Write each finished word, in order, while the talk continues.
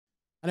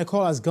And a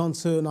call has gone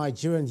to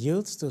Nigerian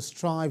youths to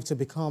strive to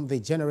become the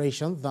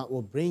generation that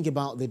will bring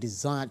about the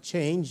desired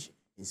change,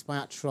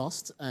 inspire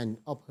trust, and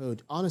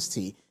uphold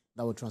honesty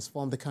that will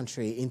transform the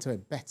country into a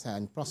better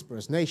and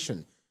prosperous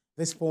nation.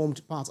 This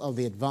formed part of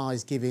the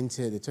advice given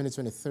to the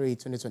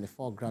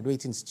 2023-2024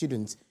 graduating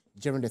students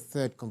during the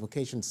third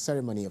convocation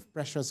ceremony of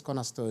Precious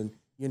Cornerstone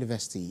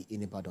University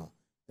in Ibadan.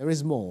 There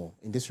is more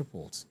in this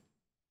report.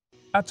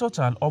 A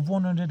total of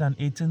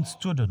 118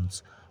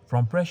 students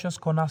from Precious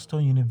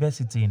Cornerstone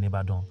University in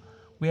Ibadan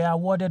were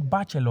awarded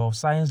Bachelor of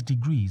Science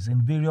degrees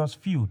in various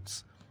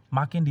fields,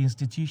 marking the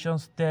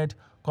institution's third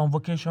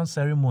convocation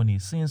ceremony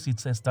since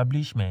its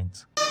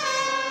establishment.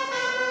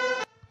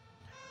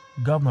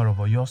 Governor of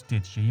Oyo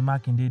State, Seyi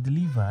Makinde,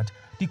 delivered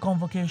the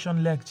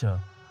convocation lecture,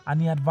 and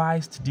he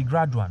advised the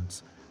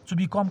graduates to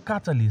become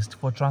catalysts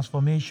for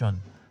transformation,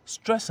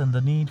 stressing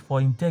the need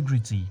for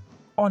integrity,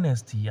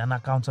 honesty, and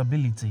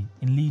accountability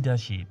in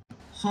leadership.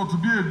 So to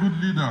be a good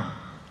leader,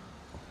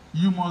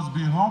 you must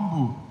be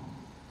humble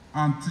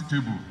and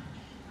teachable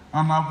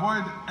and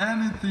avoid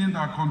anything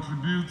that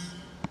contributes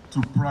to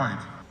pride.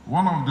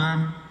 One of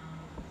them,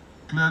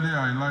 clearly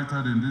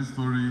highlighted in this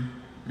story,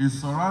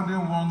 is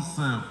surrounding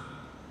oneself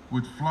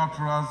with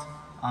flatterers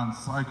and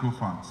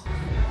sycophants.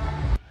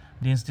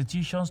 The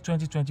institution's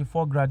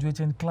 2024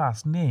 graduating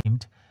class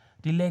named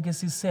the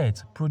Legacy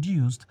Set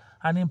produced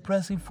an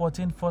impressive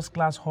 14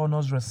 first-class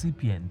honors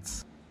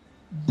recipients.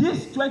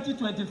 This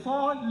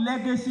 2024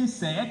 Legacy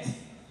Set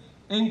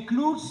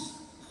includes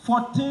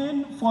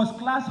 14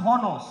 first-class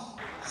honors,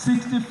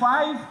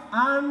 65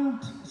 and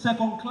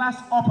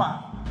second-class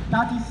upper,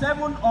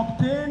 37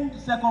 obtained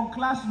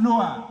second-class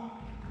lower,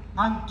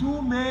 and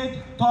 2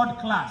 made third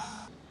class.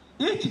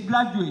 Each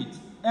graduate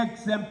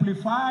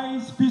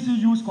exemplifies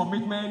PCU's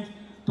commitment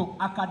to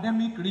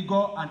academic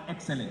rigor and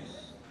excellence.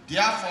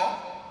 Therefore,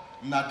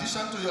 in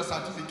addition to your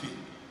certificate,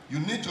 you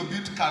need to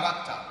build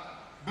character,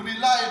 be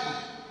reliable,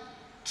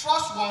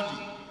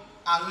 trustworthy,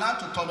 and learn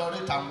to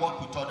tolerate and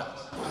work with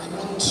others. I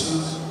want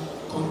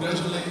to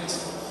congratulate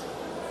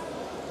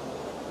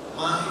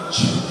my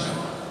children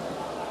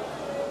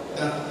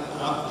that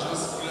have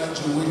just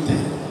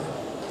graduated.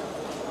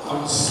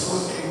 I was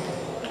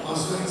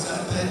so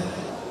excited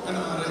when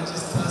our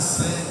register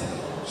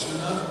said should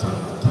not turn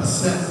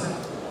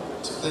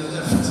 % to the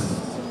left,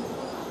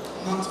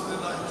 not to the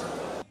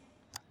right.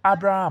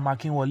 Abraham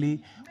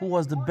Akinwole, who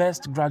was the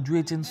best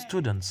graduating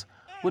student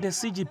with a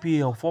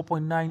CGPA of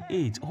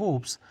 4.98,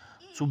 hopes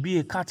to be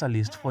a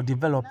catalyst for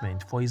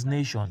development for his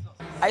nation.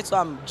 I too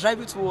am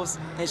driving towards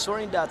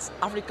ensuring that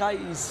Africa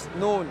is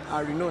known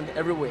and renowned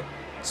everywhere.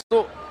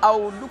 So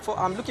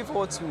I'm looking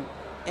forward to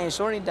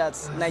ensuring that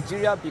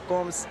Nigeria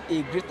becomes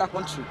a greater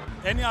country.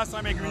 Any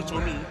assignment given to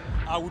me,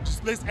 I will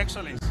display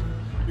excellence,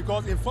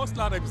 because in first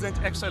class I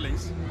represent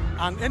excellence,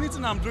 and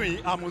anything I'm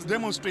doing, I must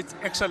demonstrate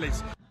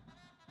excellence.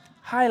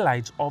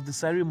 Highlight of the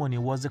ceremony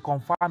was the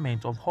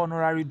conferment of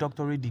honorary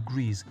doctorate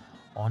degrees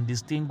on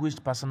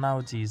distinguished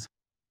personalities.